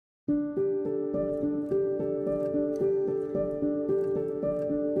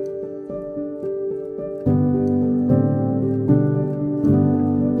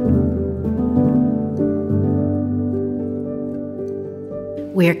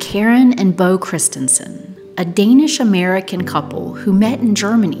We're Karen and Bo Christensen, a Danish-American couple who met in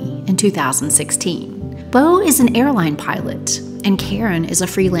Germany in 2016. Bo is an airline pilot, and Karen is a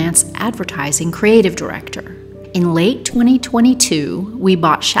freelance advertising creative director. In late 2022, we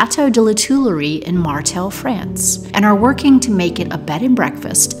bought Château de La Tuilerie in Margrethe, France, and are working to make it a bed and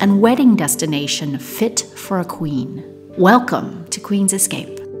breakfast and wedding destination fit for a queen. Welcome to Queen's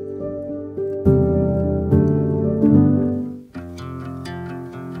Escape.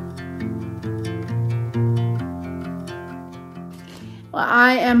 Well,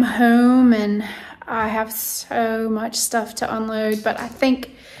 I am home and I have so much stuff to unload, but I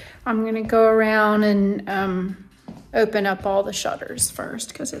think I'm gonna go around and open up all the shutters first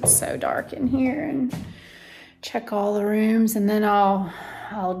because it's so dark in here, and check all the rooms, and then I'll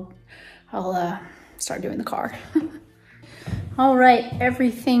start doing the car. All right,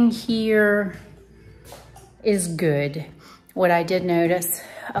 everything here is good. What I did notice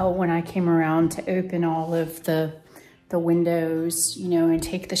when I came around to open all of the windows, you know, and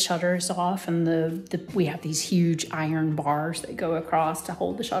take the shutters off, and we have these huge iron bars that go across to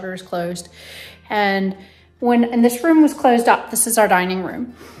hold the shutters closed. And this room was closed up. This is our dining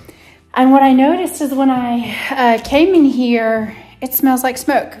room. And what I noticed is when I came in here, it smells like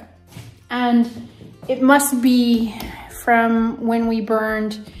smoke. And it must be from when we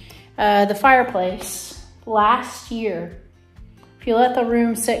burned the fireplace last year. If you let the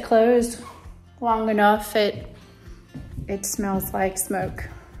room sit closed long enough, it smells like smoke.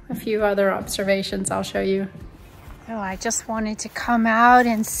 A few other observations I'll show you. Oh, I just wanted to come out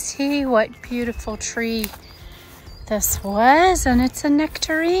and see what beautiful tree this was, and it's a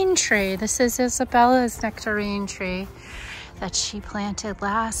nectarine tree. This is Isabella's nectarine tree that she planted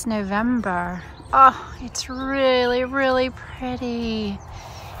last November. Oh, it's really, really pretty.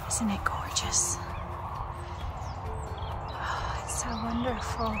 Isn't it gorgeous? Oh, it's so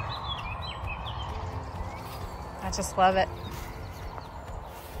wonderful. I just love it.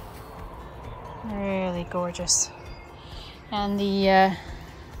 Really gorgeous. And we're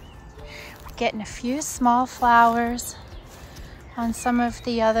getting a few small flowers on some of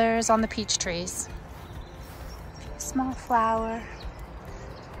the others on the peach trees. A few small flowers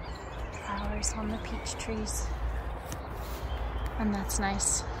on the peach trees. And that's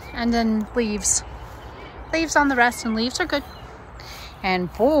nice. And then leaves. Leaves on the rest, and leaves are good.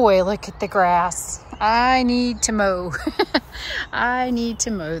 And boy, look at the grass. I need to mow. I need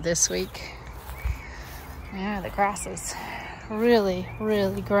to mow this week. Yeah, the grass is really,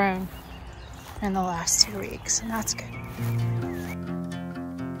 really grown in the last 2 weeks, and that's good.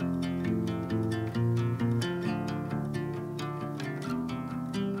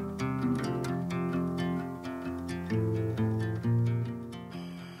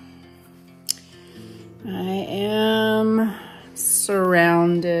 I am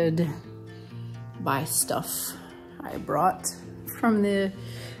surrounded by stuff I brought from the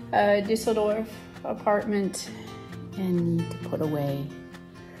Düsseldorf apartment and need to put away.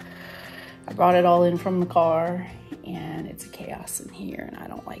 I brought it all in from the car, and it's a chaos in here, and I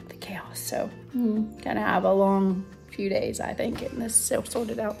don't like the chaos, so I'm gonna have a long few days, I think, getting this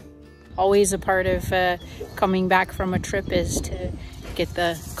sorted out. Always a part of coming back from a trip is to get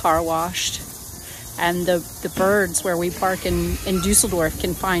the car washed. And the birds where we park in Düsseldorf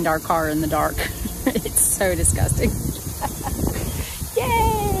can find our car in the dark. It's so disgusting.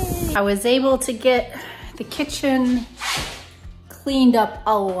 Yay! I was able to get the kitchen cleaned up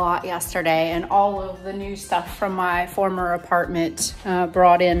a lot yesterday, and all of the new stuff from my former apartment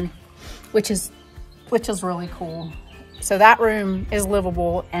brought in, which is really cool. So that room is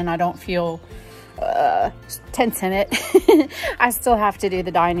livable, and I don't feel tense in it. I still have to do the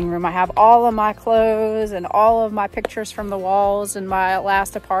dining room. I have all of my clothes and all of my pictures from the walls in my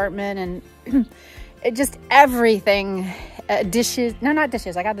last apartment, and it just everything, dishes, no, not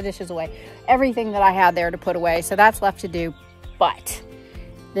dishes, I got the dishes away. Everything that I had there to put away, so that's left to do. But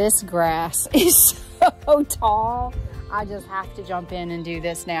this grass is so tall. I just have to jump in and do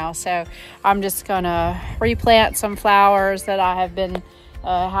this now. So I'm just gonna replant some flowers that I have been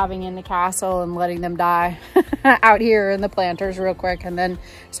having in the castle and letting them die out here in the planters real quick, and then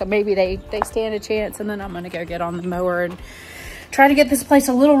so maybe they stand a chance, and then I'm gonna go get on the mower and try to get this place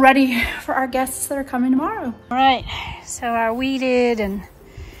a little ready for our guests that are coming tomorrow. All right, so I weeded and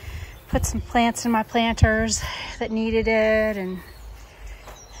put some plants in my planters that needed it, and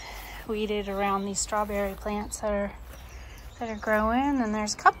weeded around these strawberry plants that are growing, and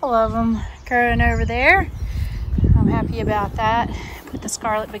there's a couple of them growing over there. I'm happy about that. Put the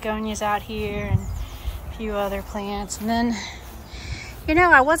scarlet begonias out here and a few other plants. And then, you know,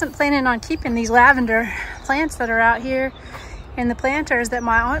 I wasn't planning on keeping these lavender plants that are out here in the planters that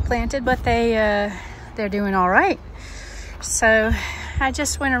my aunt planted, but they're doing all right. So I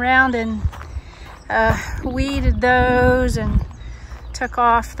just went around and weeded those and took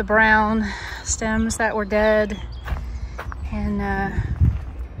off the brown stems that were dead. And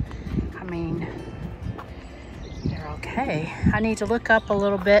I mean, they're okay. I need to look up a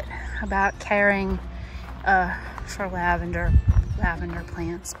little bit about caring for lavender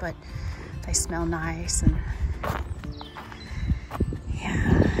plants, but they smell nice. And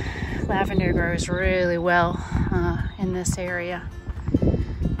yeah, lavender grows really well in this area.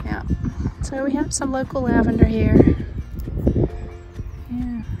 Yeah, so we have some local lavender here.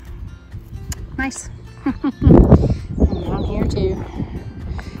 Yeah, nice. Down here too.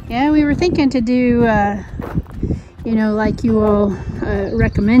 Yeah, we were thinking to do, you know, like you all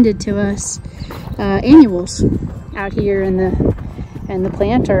recommended to us, annuals out here in the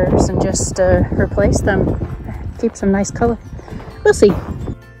planters, and just replace them, keep some nice color. We'll see.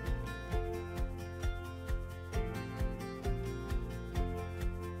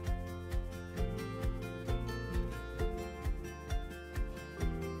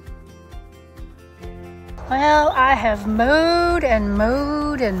 Well, I have mowed and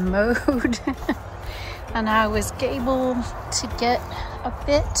mowed and mowed and I was able to get a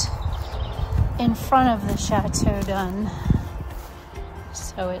bit in front of the chateau done.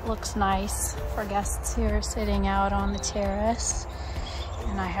 So it looks nice for guests here sitting out on the terrace.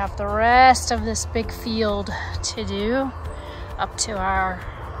 And I have the rest of this big field to do up to our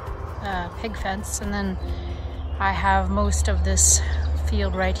pig fence. And then I have most of this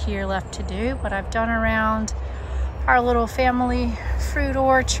field right here left to do, but I've done around our little family fruit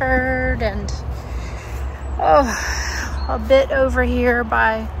orchard and a bit over here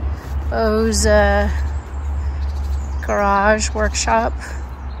by Beau's garage workshop,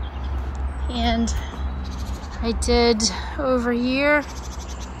 and I did over here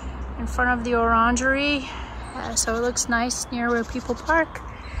in front of the orangery, so it looks nice near where people park.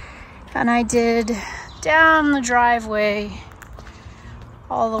 And I did down the driveway,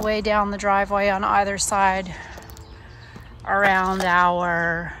 all the way down the driveway on either side around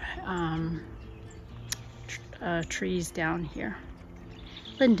our trees down here.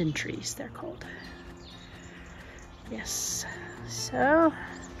 Linden trees, they're called. Yes, so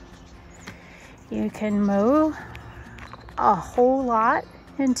you can mow a whole lot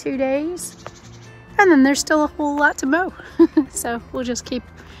in 2 days, and then there's still a whole lot to mow. So we'll just keep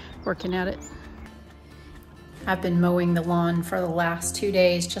working at it. I've been mowing the lawn for the last 2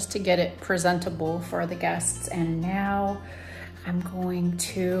 days just to get it presentable for the guests, and now I'm going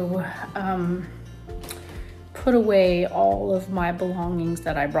to put away all of my belongings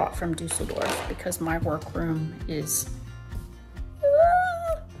that I brought from Dusseldorf, because my workroom is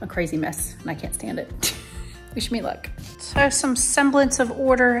a crazy mess and I can't stand it. Wish me luck. So some semblance of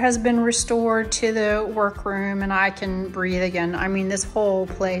order has been restored to the workroom and I can breathe again. I mean, this whole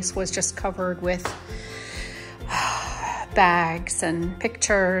place was just covered with bags and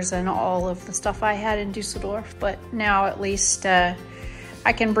pictures and all of the stuff I had in Dusseldorf, but now at least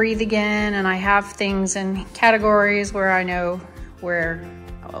I can breathe again, and I have things in categories where I know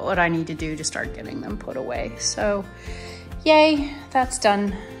what I need to do to start getting them put away. So yay, that's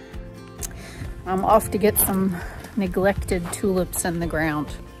done. I'm off to get some neglected tulips in the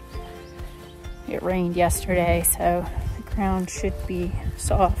ground. It rained yesterday, so the ground should be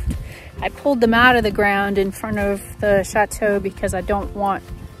soft. I pulled them out of the ground in front of the chateau because I don't want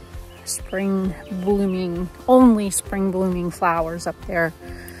only spring blooming flowers up there.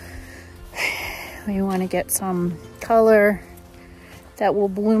 We want to get some color that will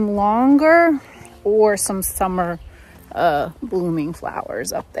bloom longer, or some summer blooming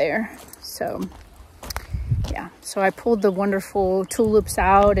flowers up there. So yeah, so I pulled the wonderful tulips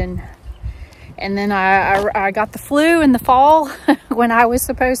out, and then I got the flu in the fall when I was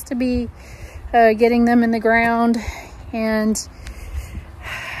supposed to be getting them in the ground, and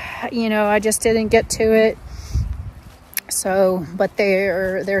you know, I just didn't get to it. So, but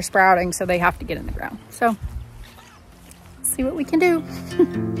they're sprouting, so they have to get in the ground. So, let's see what we can do.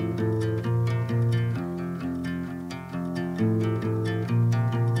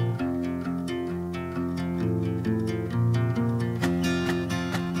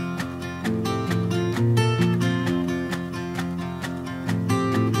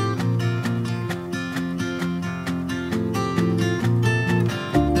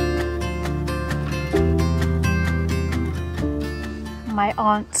 My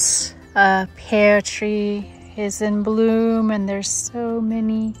aunt's pear tree is in bloom, and there's so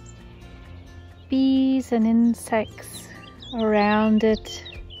many bees and insects around it.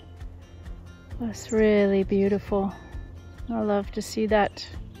 It's really beautiful. I love to see that.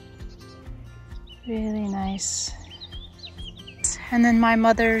 Really nice. And then my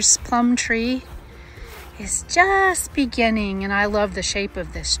mother's plum tree is just beginning, and I love the shape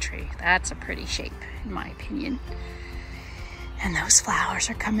of this tree. That's a pretty shape, in my opinion. And those flowers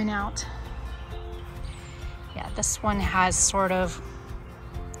are coming out. Yeah, this one has sort of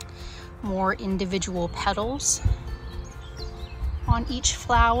more individual petals on each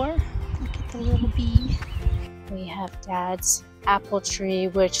flower. Look at the little bee. We have Dad's apple tree,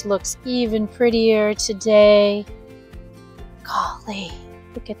 which looks even prettier today. Golly,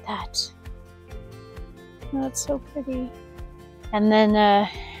 look at that. That's so pretty. And then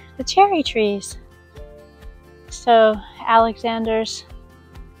the cherry trees. So Alexander's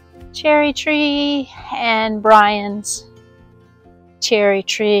cherry tree and Brian's cherry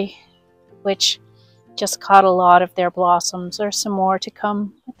tree, which just caught a lot of their blossoms. There's some more to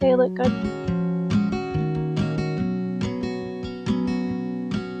come, but they look good.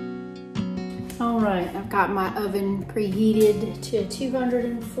 All right, I've got my oven preheated to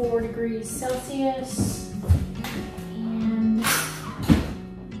 204 degrees Celsius. And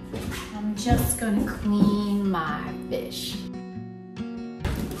I'm just gonna clean my fish.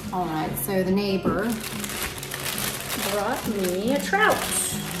 All right, so the neighbor brought me a trout.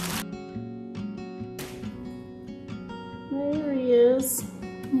 There he is.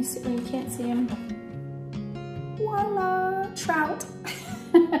 You see, you can't see him. Voila, trout.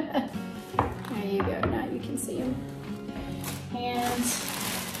 There you go, now you can see him. And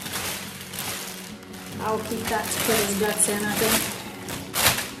I'll keep that to put his guts in, I think.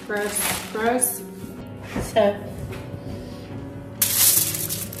 Gross, gross. So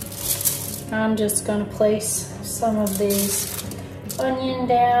I'm just gonna place some of these onion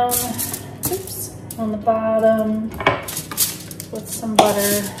down, oops, on the bottom with some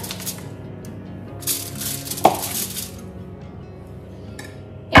butter.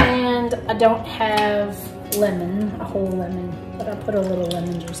 And I don't have lemon, a whole lemon, but I put a little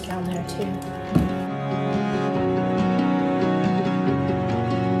lemon juice down there too.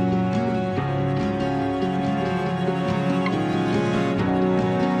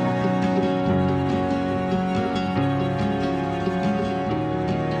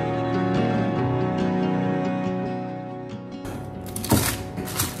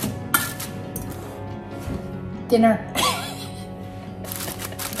 Dinner.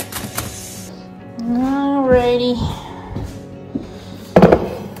 Alrighty.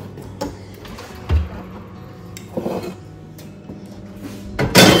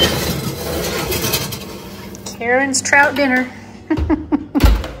 Karen's trout dinner.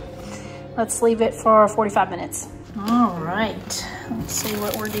 Let's leave it for 45 minutes. All right, let's see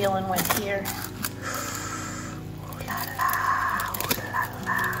what we're dealing with here. Ooh la la, ooh la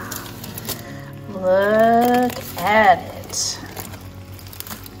la. Look at it.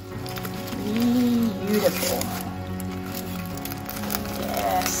 Beautiful.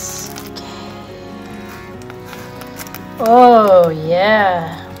 Yes. Okay. Oh,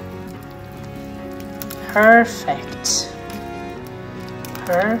 yeah. Perfect.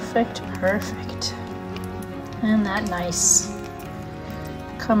 Perfect, perfect. Isn't that nice?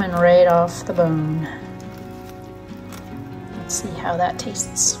 Coming right off the bone. Let's see how that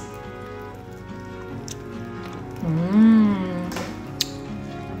tastes.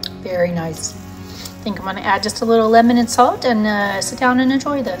 Very nice. I think I'm gonna add just a little lemon and salt and sit down and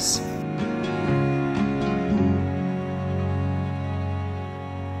enjoy this.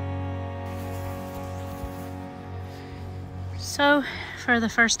 So for the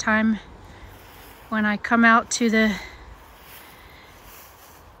first time, when I come out through the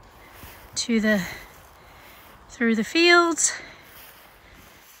fields,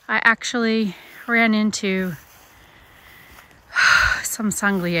 I actually ran into some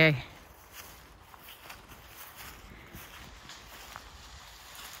sanglier.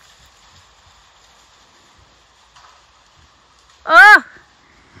 Oh!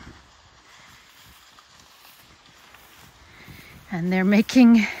 And they're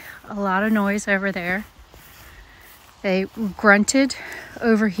making a lot of noise over there. They grunted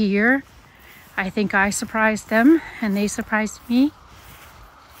over here. I think I surprised them and they surprised me.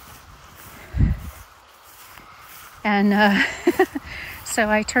 And so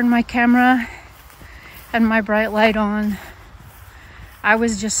I turned my camera and my bright light on. I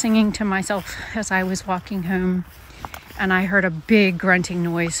was just singing to myself as I was walking home and I heard a big grunting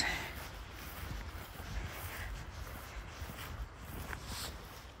noise.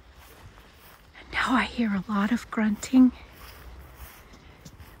 And now I hear a lot of grunting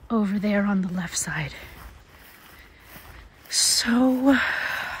over there on the left side. So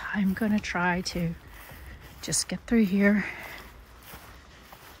I'm gonna try to just get through here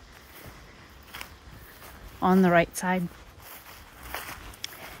on the right side.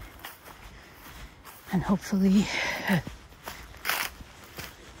 And hopefully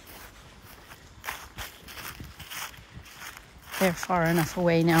they're far enough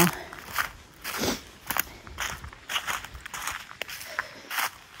away now.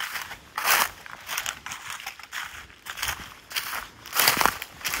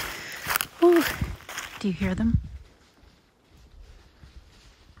 Ooh, do you hear them?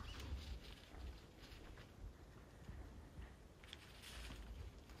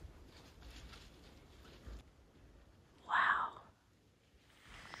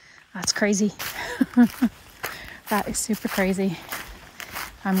 That's crazy. That is super crazy.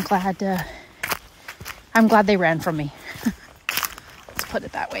 I'm glad they ran from me. Let's put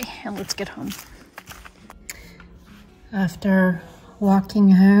it that way, and let's get home. After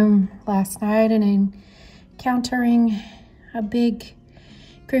walking home last night and encountering a big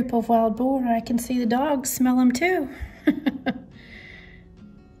group of wild boar, I can see the dogs smell them too.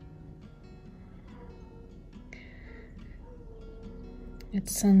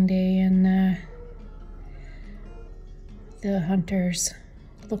 It's Sunday, and the hunters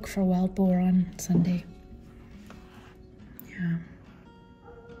look for wild boar on Sunday. Yeah.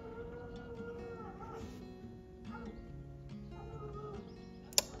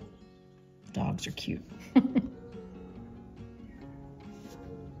 Dogs are cute.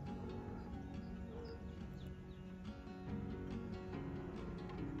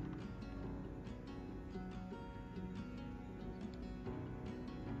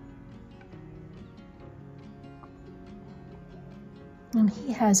 And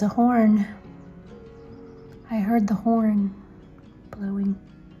he has a horn. I heard the horn blowing.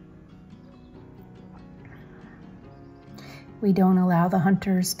 We don't allow the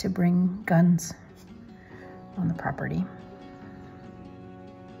hunters to bring guns on the property.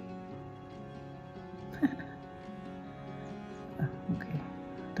 Oh, okay,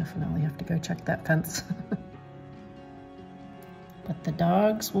 definitely have to go check that fence. But the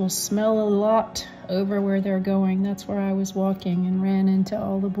dogs will smell a lot over where they're going. That's where I was walking and ran into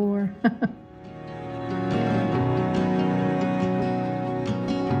all the boar.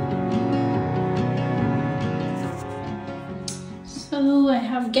 So I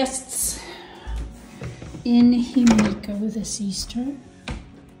have guests in Himiko this Easter.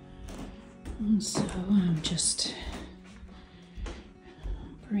 And so I'm just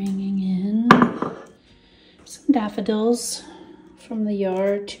bringing in some daffodils from the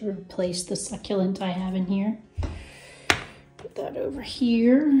yard to replace the succulent I have in here. Put that over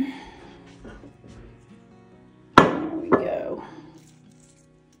here. There we go.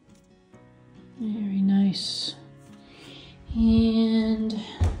 Very nice. And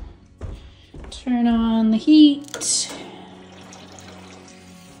turn on the heat.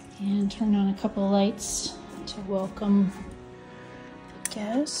 And turn on a couple of lights to welcome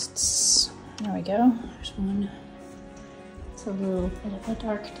guests. There we go. There's one. It's a little bit of a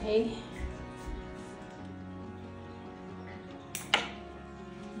dark day. All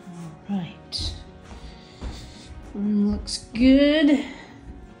right. Looks good.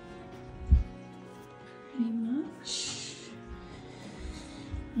 Pretty much.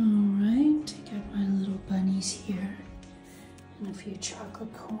 All right. I got my little bunnies here and a few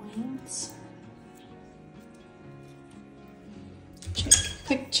chocolate coins.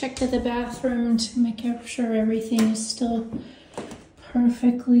 Quick check to the bathroom to make sure everything is still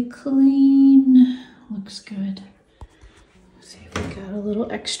perfectly clean. Looks good. Let's see if we got a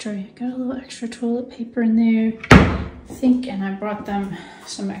little extra. Got a little extra toilet paper in there, I think, and I brought them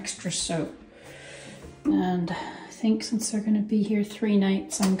some extra soap. And I think since they're gonna be here 3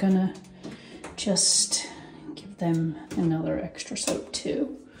 nights, I'm gonna just give them another extra soap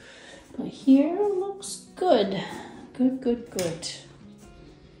too. But here looks good. Good, good, good.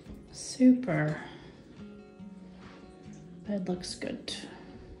 Super. Bed looks good.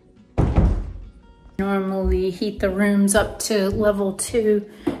 Normally heat the rooms up to level 2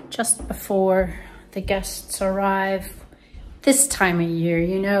 just before the guests arrive. This time of year,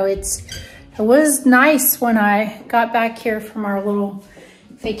 you know, it was nice when I got back here from our little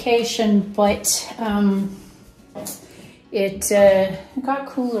vacation, but it got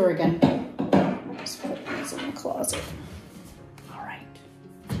cooler again. Just put these in the closet.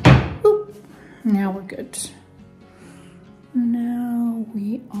 Now we're good. Now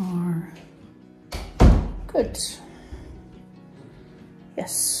we are good.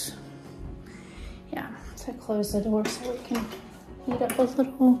 Yes. Yeah, so close the door so we can heat up a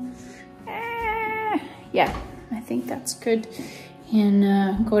little. Yeah, I think that's good.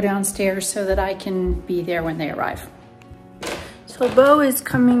 and go downstairs so that I can be there when they arrive. So Bo is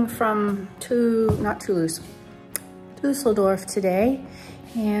coming from Düsseldorf today,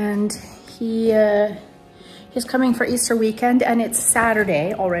 and he is coming for Easter weekend, and it's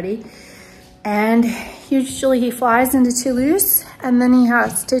Saturday already. And usually he flies into Toulouse and then he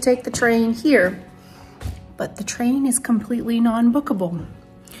has to take the train here. But the train is completely non-bookable.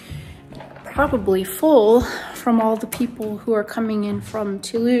 Probably full from all the people who are coming in from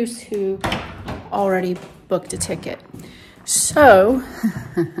Toulouse who already booked a ticket. So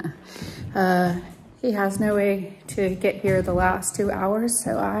he has no way to get here the last 2 hours.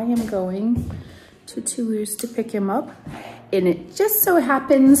 So I am going to Toulouse to pick him up. And it just so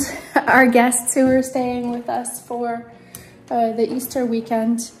happens our guests who are staying with us for the Easter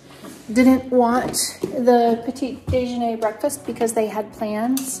weekend didn't want the petit déjeuner breakfast because they had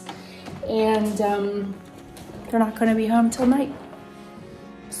plans, and they're not going to be home till night.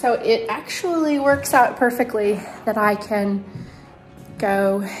 So it actually works out perfectly that I can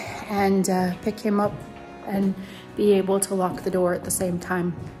go and pick him up and be able to lock the door at the same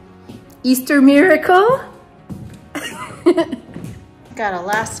time. Easter miracle! Got a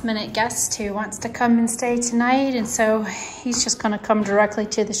last minute guest who wants to come and stay tonight, and so he's just gonna come directly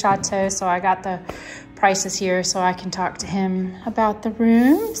to the chateau. So I got the prices here so I can talk to him about the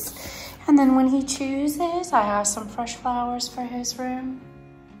rooms. And then when he chooses, I have some fresh flowers for his room.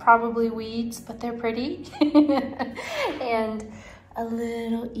 Probably weeds, but they're pretty. And a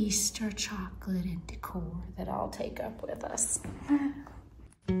little Easter chocolate and decor that I'll take up with us.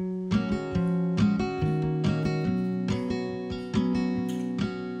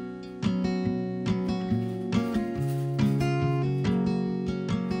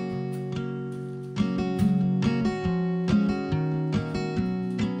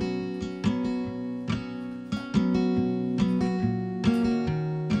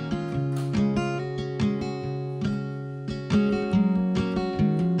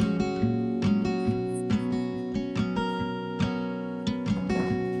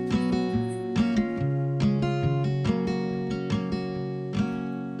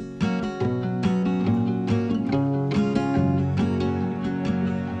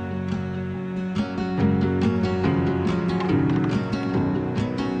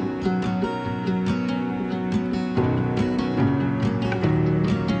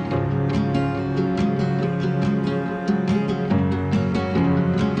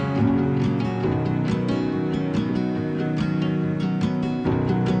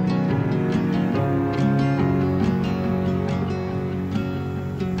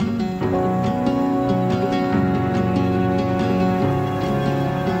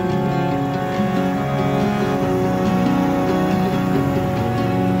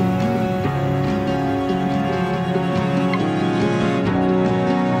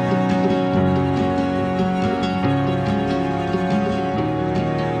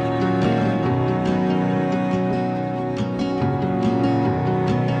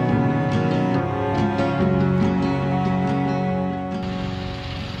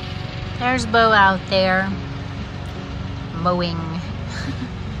 There's Bo out there mowing.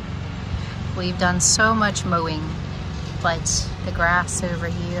 We've done so much mowing, but the grass over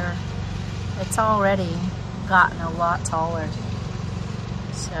here, it's already gotten a lot taller.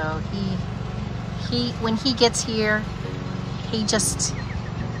 So when he gets here, he just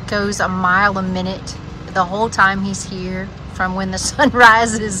goes a mile a minute the whole time he's here, from when the sun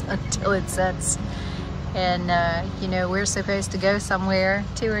rises until it sets. And you know, we're supposed to go somewhere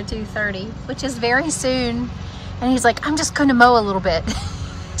 2 or 2:30, which is very soon. And he's like, I'm just gonna mow a little bit.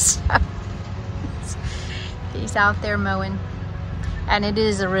 So he's out there mowing. And it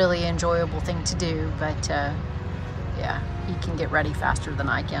is a really enjoyable thing to do, but yeah, he can get ready faster than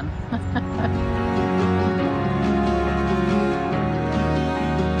I can.